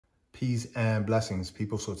Peace and blessings,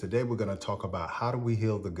 people. So today we're going to talk about how do we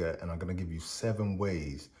heal the gut, and I'm going to give you 7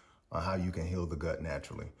 ways on how you can heal the gut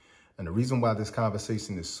naturally. And the reason why this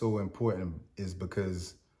conversation is so important is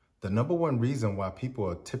because the number one reason why people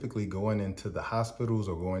are typically going into the hospitals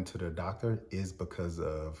or going to their doctor is because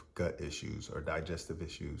of gut issues or digestive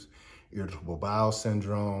issues, irritable bowel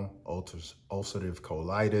syndrome, ulcerative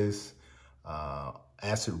colitis,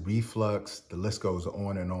 acid reflux, the list goes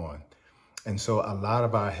on and on. And so a lot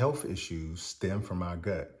of our health issues stem from our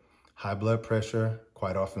gut. High blood pressure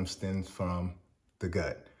quite often stems from the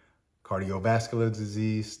gut. Cardiovascular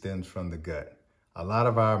disease stems from the gut. A lot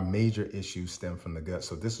of our major issues stem from the gut.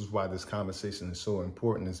 So this is why this conversation is so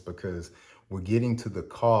important, is because we're getting to the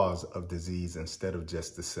cause of disease instead of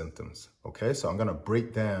just the symptoms. Okay, so I'm going to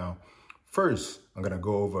break down. First, I'm going to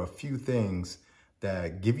go over a few things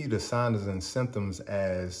that give you the signs and symptoms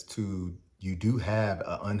as to you do have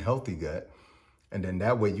an unhealthy gut. And then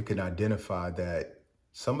that way you can identify that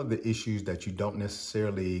some of the issues that you don't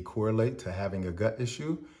necessarily correlate to having a gut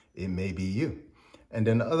issue, it may be you. And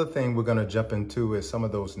then the other thing we're going to jump into is some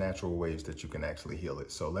of those natural ways that you can actually heal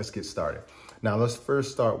it. So let's get started. Now, let's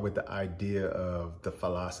first start with the idea of the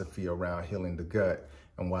philosophy around healing the gut.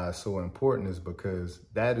 And why it's so important is because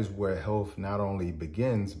that is where health not only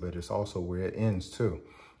begins, but it's also where it ends too.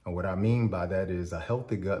 And what I mean by that is a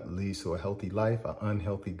healthy gut leads to a healthy life. An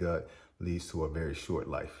unhealthy gut leads to a very short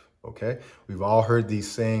life. Okay. We've all heard these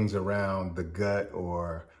sayings around the gut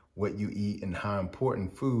or what you eat and how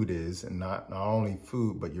important food is, and not only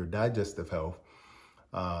food, but your digestive health.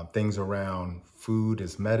 Things around food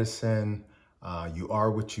is medicine. You are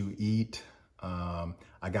what you eat.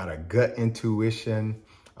 I got a gut intuition.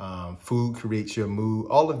 Food creates your mood.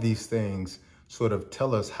 All of these things sort of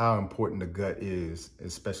tell us how important the gut is,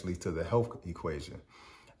 especially to the health equation.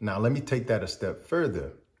 Now, let me take that a step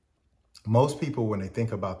further. Most people, when they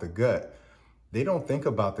think about the gut, they don't think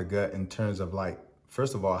about the gut in terms of, like,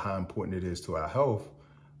 first of all, how important it is to our health,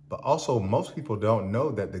 but also most people don't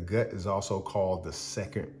know that the gut is also called the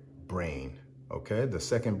second brain, okay? The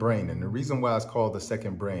second brain. And the reason why it's called the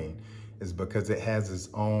second brain is because it has its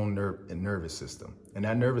own nervous system. And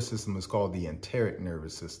that nervous system is called the enteric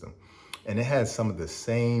nervous system. And it has some of the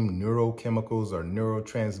same neurochemicals or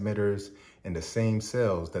neurotransmitters in the same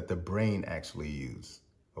cells that the brain actually uses.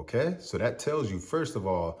 Okay, so that tells you, first of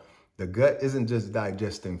all, the gut isn't just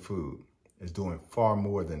digesting food. It's doing far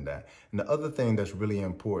more than that. And the other thing that's really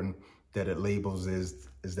important that it labels is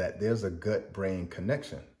that there's a gut-brain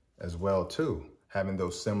connection as well too, having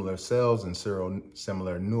those similar cells and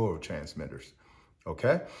similar neurotransmitters.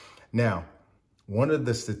 Okay, now, one of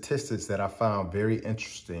the statistics that I found very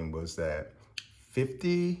interesting was that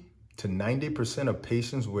 50 to 90% of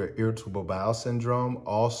patients with irritable bowel syndrome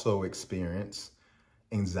also experience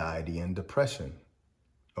anxiety and depression.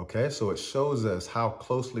 Okay, so it shows us how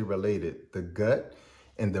closely related the gut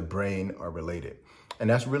and the brain are related. And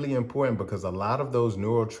that's really important because a lot of those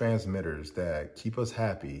neurotransmitters that keep us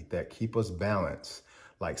happy, that keep us balanced,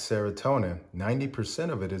 like serotonin, 90%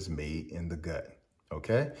 of it is made in the gut.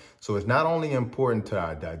 Okay, so it's not only important to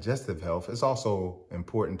our digestive health, it's also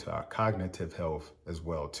important to our cognitive health as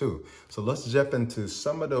well too. So let's jump into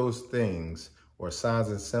some of those things or signs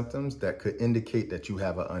and symptoms that could indicate that you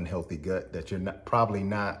have an unhealthy gut, that you're probably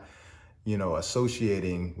not,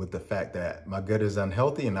 associating with the fact that my gut is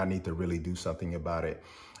unhealthy and I need to really do something about it.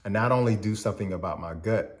 And not only do something about my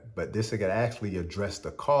gut, but this could actually address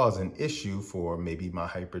the cause and issue for maybe my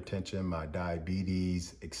hypertension, my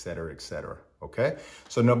diabetes, et cetera, et cetera. Okay.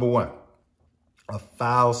 So number one, a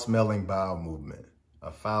foul smelling bowel movement.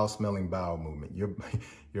 A foul smelling bowel movement.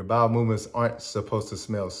 Your bowel movements aren't supposed to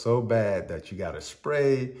smell so bad that you got to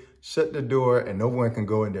spray, shut the door, and no one can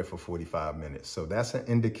go in there for 45 minutes. So that's an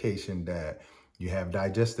indication that you have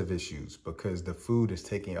digestive issues because the food is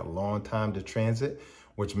taking a long time to transit,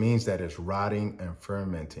 which means that it's rotting and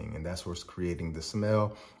fermenting, and that's what's creating the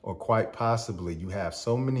smell. Or quite possibly you have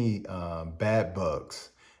so many bad bugs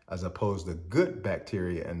as opposed to good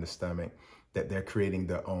bacteria in the stomach that they're creating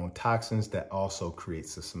their own toxins that also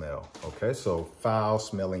creates the smell. Okay, so foul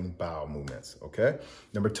smelling bowel movements. Okay,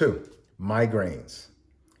 number 2, migraines.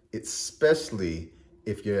 Especially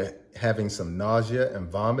if you're having some nausea and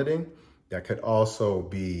vomiting, that could also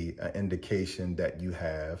be an indication that you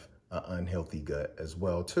have an unhealthy gut as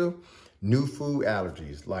well too. New food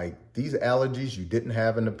allergies, like these allergies you didn't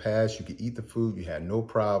have in the past, you could eat the food, you had no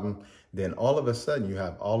problem. Then all of a sudden you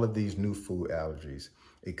have all of these new food allergies.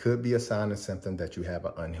 It could be a sign and symptom that you have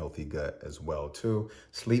an unhealthy gut as well too.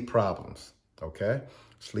 Sleep problems, okay?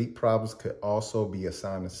 Sleep problems could also be a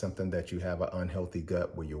sign and symptom that you have an unhealthy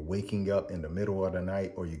gut, where you're waking up in the middle of the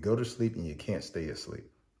night or you go to sleep and you can't stay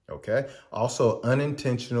asleep. Okay. Also,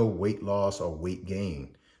 unintentional weight loss or weight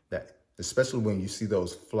gain, that especially when you see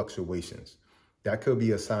those fluctuations, that could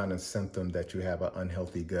be a sign and symptom that you have an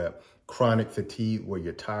unhealthy gut. Chronic fatigue, where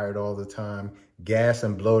you're tired all the time. Gas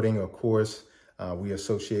and bloating, of course, we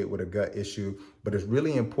associate with a gut issue. But it's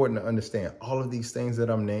really important to understand all of these things that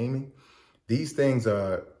I'm naming. These things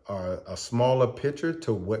are a smaller picture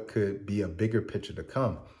to what could be a bigger picture to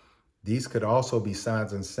come. These could also be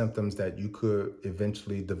signs and symptoms that you could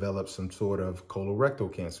eventually develop some sort of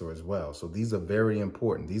colorectal cancer as well. So these are very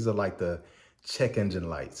important. These are like the check engine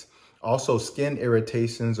lights. Also, skin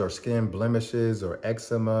irritations or skin blemishes or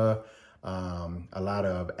eczema, a lot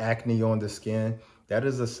of acne on the skin. That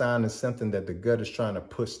is a sign and symptom that the gut is trying to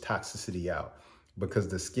push toxicity out, because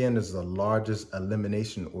the skin is the largest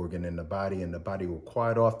elimination organ in the body, and the body will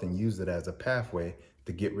quite often use it as a pathway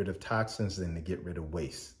to get rid of toxins and to get rid of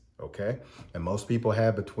waste. Okay. And most people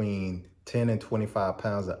have between 10 and 25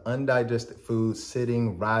 pounds of undigested food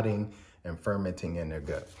sitting, rotting, and fermenting in their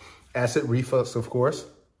gut. Acid reflux, of course,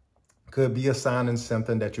 could be a sign and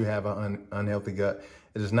symptom that you have an unhealthy gut.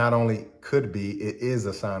 It is not only could be, it is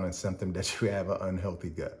a sign and symptom that you have an unhealthy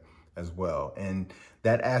gut as well. And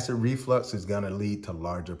that acid reflux is going to lead to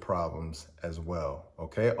larger problems as well.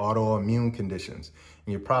 Okay. Autoimmune conditions.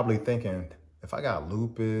 And you're probably thinking, if I got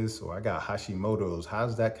lupus or I got Hashimoto's,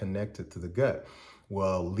 how's that connected to the gut?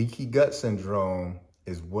 Well, leaky gut syndrome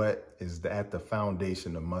is what is at the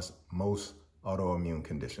foundation of most autoimmune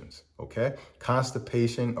conditions, okay?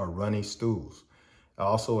 Constipation or runny stools,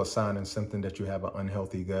 also a sign and symptom that you have an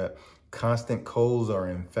unhealthy gut. Constant colds or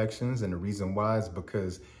infections, and the reason why is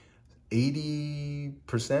because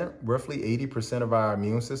 80%, roughly 80% of our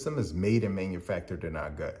immune system is made and manufactured in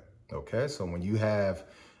our gut, okay? So when you have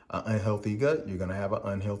an unhealthy gut, you're going to have an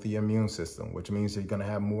unhealthy immune system, which means you're going to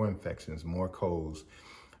have more infections, more colds.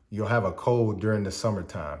 You'll have a cold during the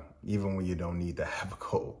summertime, even when you don't need to have a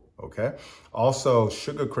cold, okay? Also,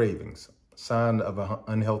 sugar cravings, sign of an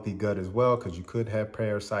unhealthy gut as well, because you could have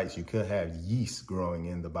parasites, you could have yeast growing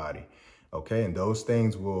in the body, okay? And those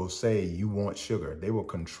things will say you want sugar. They will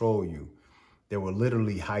control you. They will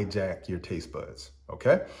literally hijack your taste buds,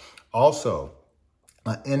 okay? Also,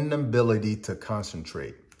 an inability to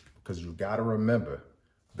concentrate. Because you got to remember,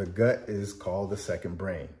 the gut is called the second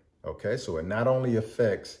brain, okay? So it not only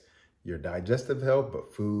affects your digestive health,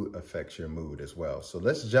 but food affects your mood as well. So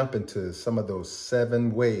let's jump into some of those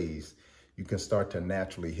 7 ways you can start to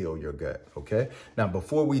naturally heal your gut, okay? Now,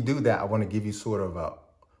 before we do that, I want to give you sort of a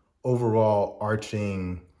overall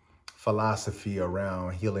arching philosophy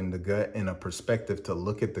around healing the gut and a perspective to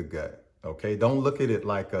look at the gut, okay? Don't look at it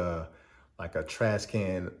like a trash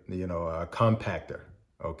can, you know, a compactor.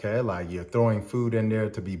 Okay, like you're throwing food in there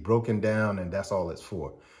to be broken down and that's all it's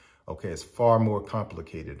for. Okay, it's far more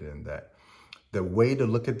complicated than that. The way to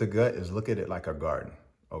look at the gut is look at it like a garden,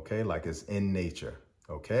 okay, like it's in nature,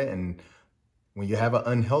 okay? And when you have an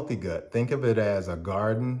unhealthy gut, think of it as a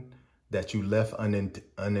garden that you left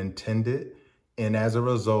unintended. And as a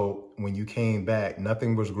result, when you came back,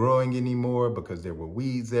 nothing was growing anymore because there were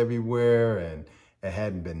weeds everywhere and it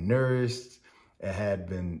hadn't been nourished. It had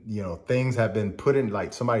been, you know, things have been put in,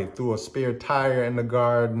 like somebody threw a spare tire in the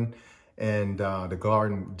garden and the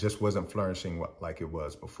garden just wasn't flourishing like it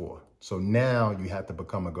was before. So now you have to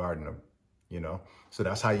become a gardener, you know? So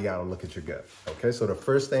that's how you got to look at your gut. Okay. So the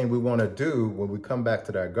first thing we want to do when we come back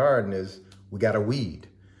to that garden is we got to weed.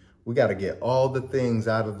 We got to get all the things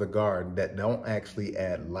out of the garden that don't actually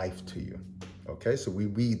add life to you. Okay. So we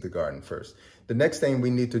weed the garden first. The next thing we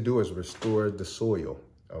need to do is restore the soil.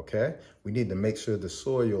 Okay, we need to make sure the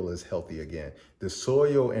soil is healthy again. The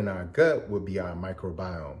soil in our gut would be our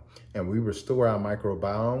microbiome, and we restore our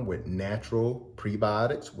microbiome with natural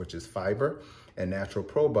prebiotics, which is fiber, and natural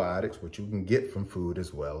probiotics, which you can get from food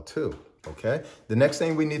as well too. Okay, the next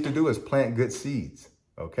thing we need to do is plant good seeds.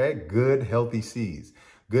 Okay, good healthy seeds.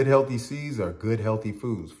 Good healthy seeds are good healthy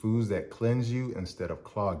foods, foods that cleanse you instead of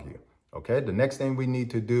clog you. Okay, the next thing we need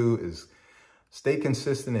to do is stay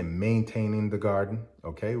consistent in maintaining the garden,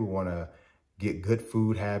 okay? We want to get good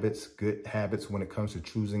food habits, good habits when it comes to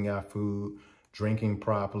choosing our food, drinking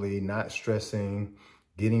properly, not stressing,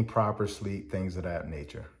 getting proper sleep, things of that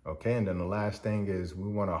nature, okay? And then the last thing is we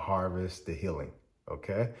want to harvest the healing,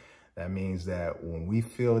 okay? That means that when we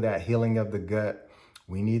feel that healing of the gut,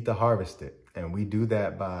 we need to harvest it. And we do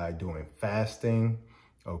that by doing fasting,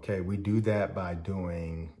 okay? We do that by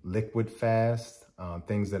doing liquid fast,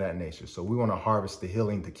 things of that nature. So we want to harvest the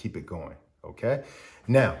healing to keep it going, okay?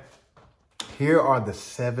 Now, here are the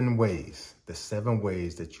 7 ways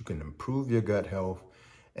that you can improve your gut health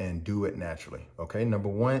and do it naturally, okay? Number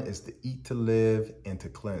one is to eat to live and to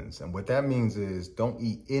cleanse. And what that means is don't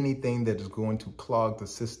eat anything that is going to clog the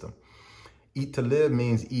system. Eat to live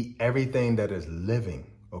means eat everything that is living,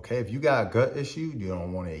 okay? If you got a gut issue, you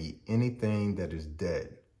don't want to eat anything that is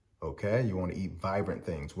dead, okay? You want to eat vibrant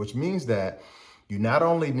things, which means that you not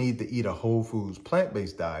only need to eat a whole foods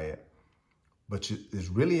plant-based diet, but it's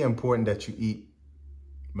really important that you eat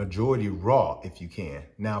majority raw if you can.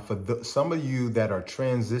 Now, for some of you that are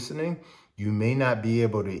transitioning, you may not be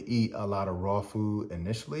able to eat a lot of raw food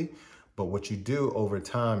initially, but what you do over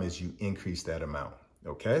time is you increase that amount,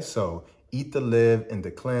 okay? So eat to live and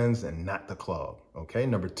to cleanse and not to clog, okay?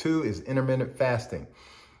 Number two is intermittent fasting.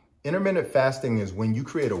 Intermittent fasting is when you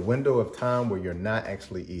create a window of time where you're not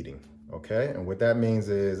actually eating, okay? And what that means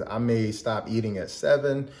is I may stop eating at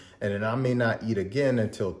 7 and then I may not eat again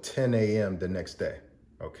until 10 a.m. the next day.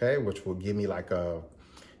 Okay, which will give me like a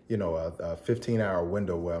 15-hour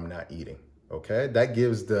window where I'm not eating, okay? That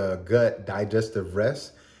gives the gut digestive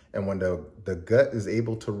rest. And when the gut is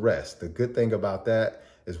able to rest, the good thing about that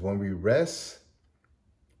is when we rest,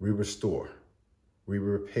 we restore, we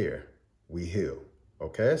repair, we heal,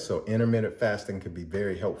 okay? So intermittent fasting can be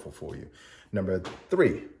very helpful for you. Number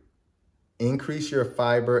three, increase your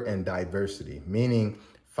fiber and diversity, meaning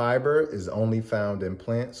fiber is only found in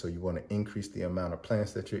plants, so you want to increase the amount of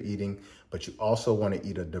plants that you're eating, but you also want to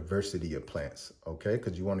eat a diversity of plants, okay?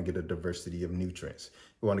 Because you want to get a diversity of nutrients.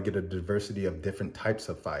 You want to get a diversity of different types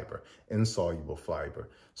of fiber, insoluble fiber,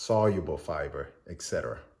 soluble fiber,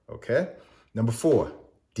 etc., okay? Number four,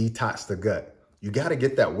 detox the gut. You got to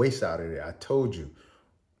get that waste out of there. I told you,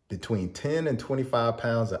 between 10 and 25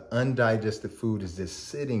 pounds of undigested food is just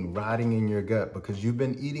sitting, rotting in your gut because you've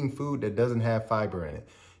been eating food that doesn't have fiber in it.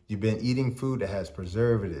 You've been eating food that has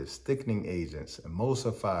preservatives, thickening agents,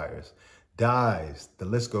 emulsifiers, dyes, the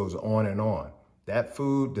list goes on and on. That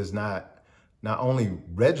food does not only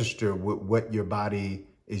register with what your body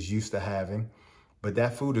is used to having, but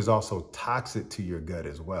that food is also toxic to your gut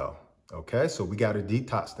as well, okay? So we got to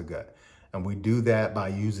detox the gut. And we do that by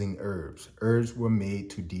using herbs. Herbs were made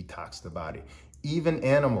to detox the body. Even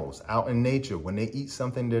animals out in nature, when they eat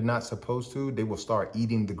something they're not supposed to, they will start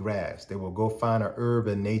eating the grass. They will go find a herb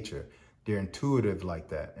in nature. They're intuitive like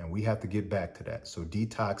that, and we have to get back to that. So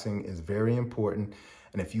detoxing is very important.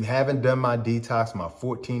 And if you haven't done my detox, my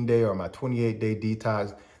 14-day or my 28-day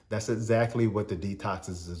detox, that's exactly what the detox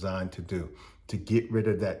is designed to do, to get rid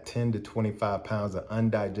of that 10 to 25 pounds of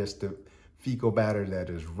undigested fecal matter that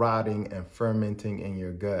is rotting and fermenting in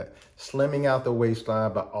your gut, slimming out the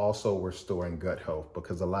waistline, but also restoring gut health,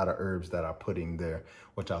 because a lot of herbs that I put in there,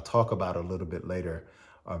 which I'll talk about a little bit later,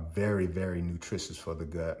 are very, very nutritious for the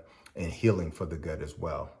gut and healing for the gut as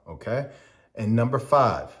well, okay? And number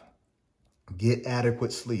five, get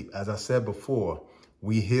adequate sleep. As I said before,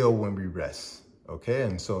 we heal when we rest, okay?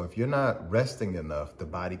 And so if you're not resting enough, the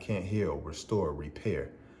body can't heal, restore, repair,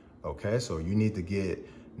 okay? So you need to get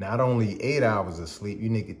not only 8 hours of sleep, you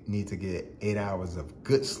need to get 8 hours of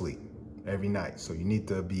good sleep every night. So you need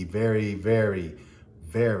to be very, very,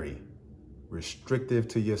 very restrictive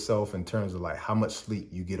to yourself in terms of like how much sleep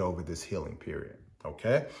you get over this healing period,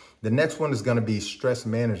 okay? The next one is gonna be stress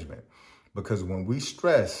management, because when we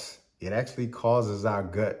stress, it actually causes our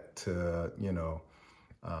gut to,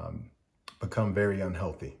 become very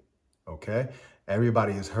unhealthy, okay?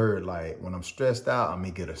 Everybody has heard, like, when I'm stressed out, I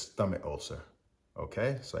may get a stomach ulcer.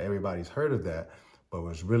 Okay, so everybody's heard of that, but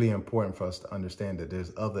it's really important for us to understand that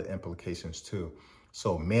there's other implications too.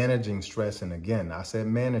 So managing stress, and again, I said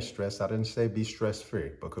manage stress, I didn't say be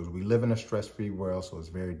stress-free, because we live in a stress-free world, so it's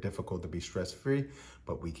very difficult to be stress-free,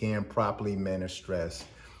 but we can properly manage stress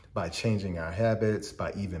by changing our habits,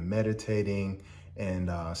 by even meditating,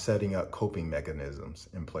 and setting up coping mechanisms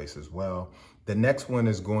in place as well. The next one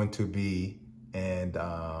is going to be, and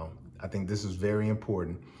I think this is very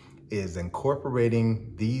important, is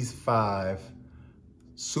incorporating these 5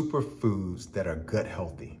 superfoods that are gut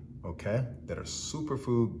healthy, okay? That are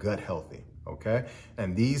superfood gut healthy, okay?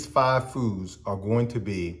 And these 5 foods are going to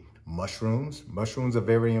be mushrooms. Mushrooms are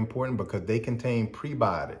very important because they contain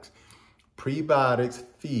prebiotics. Prebiotics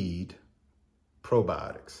feed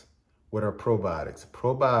probiotics. What are probiotics?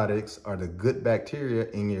 Probiotics are the good bacteria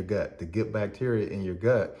in your gut. The good bacteria in your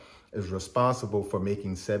gut is responsible for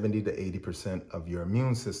making 70 to 80% of your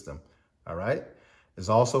immune system, all right? It's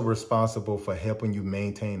also responsible for helping you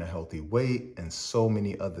maintain a healthy weight and so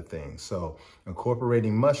many other things. So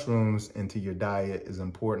incorporating mushrooms into your diet is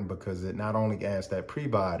important because it not only adds that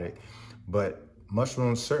prebiotic, but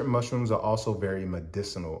certain mushrooms are also very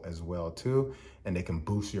medicinal as well too, and they can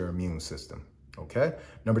boost your immune system, okay?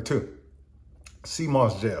 Number 2, sea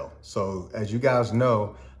moss gel. So as you guys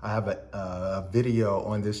know, I have a video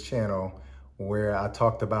on this channel where I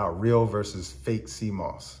talked about real versus fake sea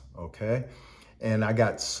moss, okay? And I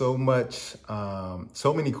got so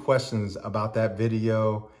many questions about that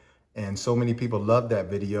video, and so many people loved that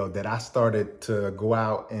video that I started to go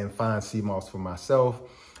out and find sea moss for myself.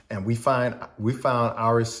 And we found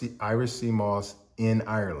Irish sea moss in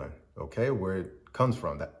Ireland, okay, where it comes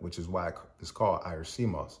from, which is why it's called Irish sea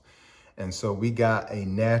moss. And so we got a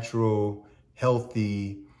natural,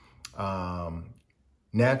 healthy,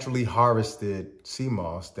 naturally harvested sea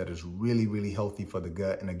moss that is really, really healthy for the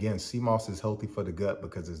gut. And again, sea moss is healthy for the gut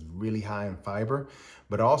because it's really high in fiber,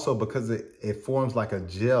 but also because it forms like a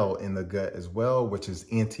gel in the gut as well, which is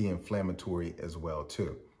anti-inflammatory as well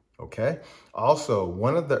too. Okay. Also,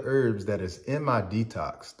 one of the herbs that is in my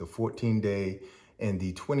detox, the 14-day and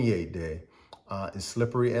the 28-day, is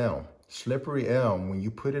slippery elm. Slippery elm, when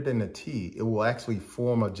you put it in a tea, it will actually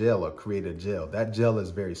form a gel or create a gel. That gel is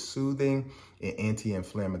very soothing and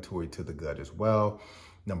anti-inflammatory to the gut as well.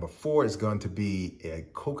 Number 4 is going to be a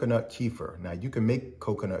coconut kefir. Now, you can make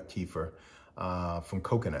coconut kefir from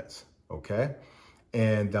coconuts, okay?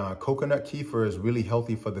 And coconut kefir is really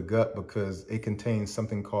healthy for the gut because it contains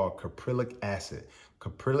something called caprylic acid.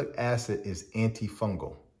 Caprylic acid is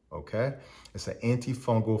antifungal, okay? It's an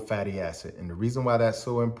antifungal fatty acid. And the reason why that's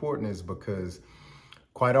so important is because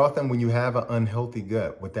quite often when you have an unhealthy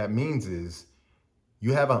gut, what that means is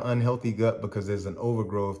you have an unhealthy gut because there's an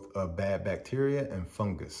overgrowth of bad bacteria and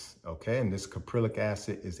fungus, okay? And this caprylic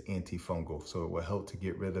acid is antifungal, so it will help to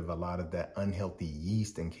get rid of a lot of that unhealthy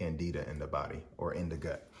yeast and candida in the body or in the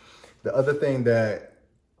gut. The other thing that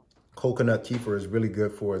coconut kefir is really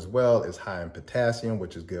good for as well is high in potassium,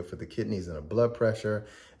 which is good for the kidneys and the blood pressure.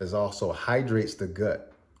 It also hydrates the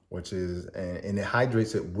gut, which is, and it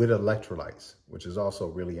hydrates it with electrolytes, which is also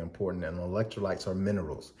really important. And electrolytes are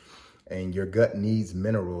minerals. And your gut needs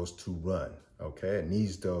minerals to run, okay? It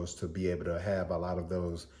needs those to be able to have a lot of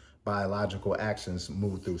those biological actions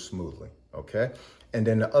move through smoothly, okay? And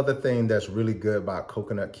then the other thing that's really good about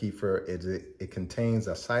coconut kefir is it contains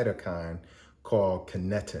a cytokine called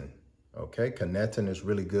kinetin, okay? Kinetin is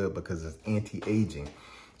really good because it's anti-aging.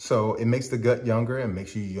 So it makes the gut younger and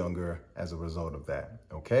makes you younger as a result of that,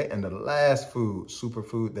 okay? And the last food,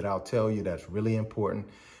 superfood that I'll tell you that's really important,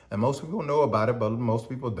 and most people know about it, but most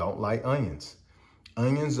people don't like onions.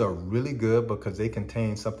 Onions are really good because they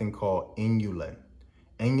contain something called inulin.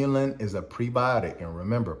 Inulin is a prebiotic, and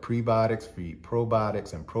remember, prebiotics feed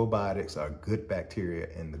probiotics, and probiotics are good bacteria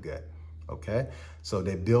in the gut, okay? So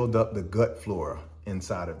they build up the gut flora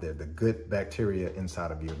inside of there, the good bacteria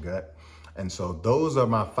inside of your gut. And so those are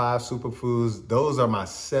my 5 superfoods. Those are my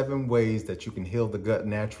 7 ways that you can heal the gut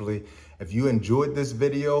naturally. If you enjoyed this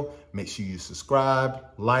video, make sure you subscribe,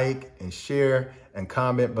 like, and share, and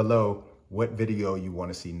comment below what video you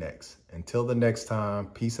want to see next. Until the next time,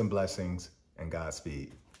 peace and blessings, and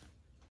Godspeed.